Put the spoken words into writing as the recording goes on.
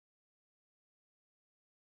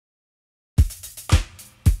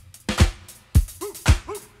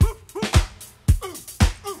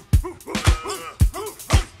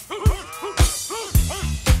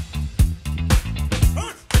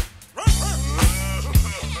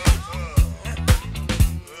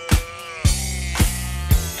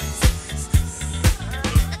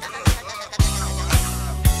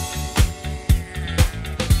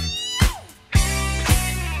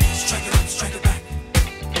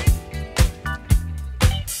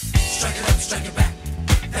strike it back.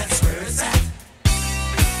 That's where it's at.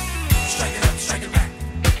 Strike it up, strike it back.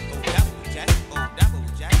 Oh, double jack, oh, double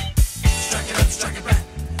jack. Strike it up, strike it back.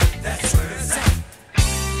 That's where it's at.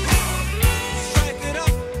 Strike it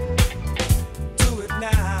up, do it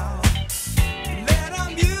now. Let our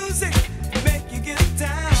music make you get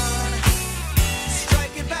down.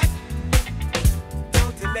 Strike it back,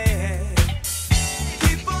 don't delay.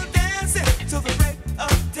 Keep on dancing till the break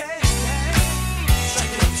of day.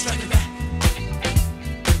 Strike it up, strike it back.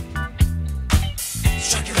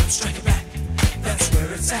 Strike it up, strike it back. That's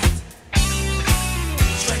where it's at.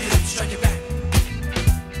 Strike it up, strike it back.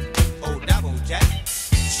 Oh, double jack.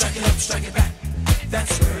 Strike it up, strike it back.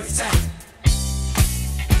 That's where it's at.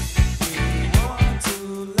 We want to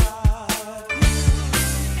love you,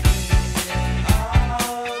 all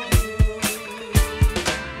you.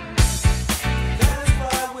 That's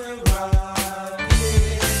why we're rocking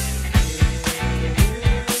with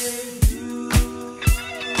you.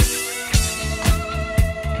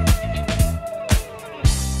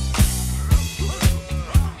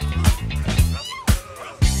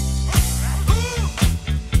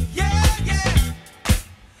 Yeah, yeah.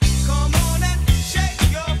 Come on and shake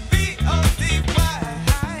your B.O.D.Y.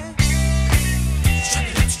 Strike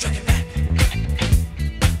it up, strike it back.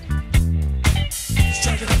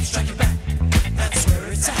 Strike it up, strike it back. That's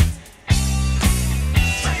where it's at.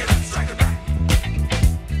 Strike it up, strike it back.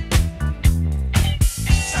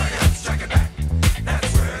 Strike it up, strike it back.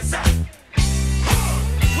 That's where it's at.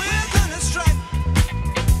 We're gonna strike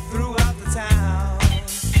throughout the town.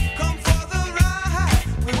 Come for the ride,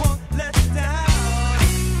 we won't let you down.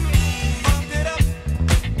 Funk it up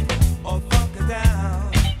or funk it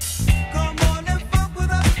down. Come on and funk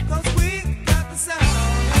with us, 'cause we got the sound.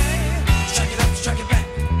 Hey. Strike it up, strike it back.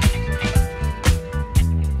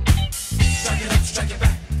 Strike it up, strike it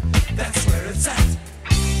back. That's where it's at.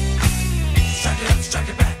 Strike it up, strike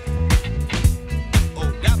it back. Oh,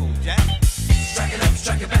 double jack. Strike it up,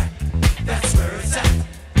 strike it back. That's where it's at.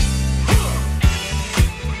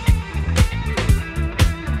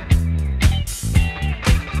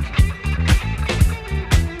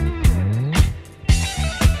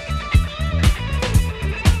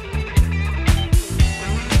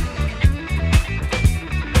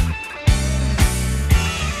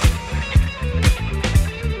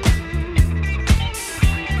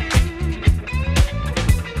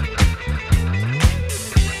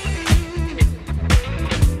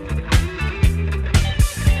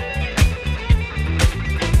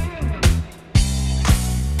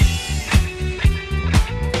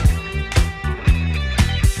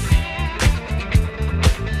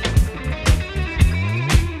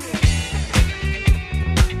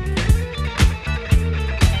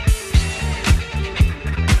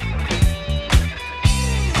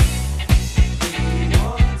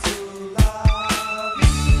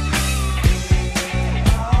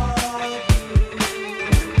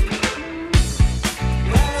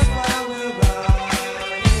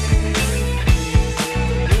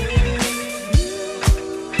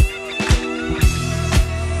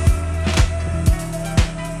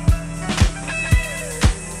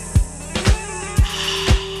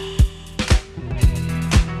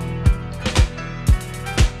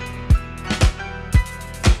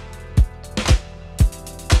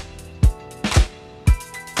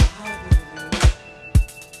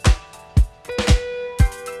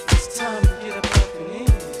 It's time to get up off your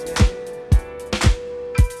knees, baby.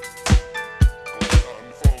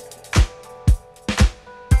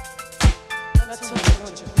 Now tell me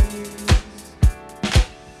what you feel.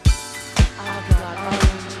 I've got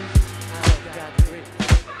orange, I've got grape,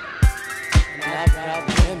 and I've got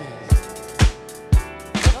lemon.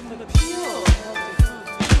 Nothing but pure healthy food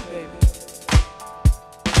for you, baby.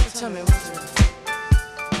 So tell me what you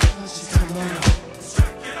come on.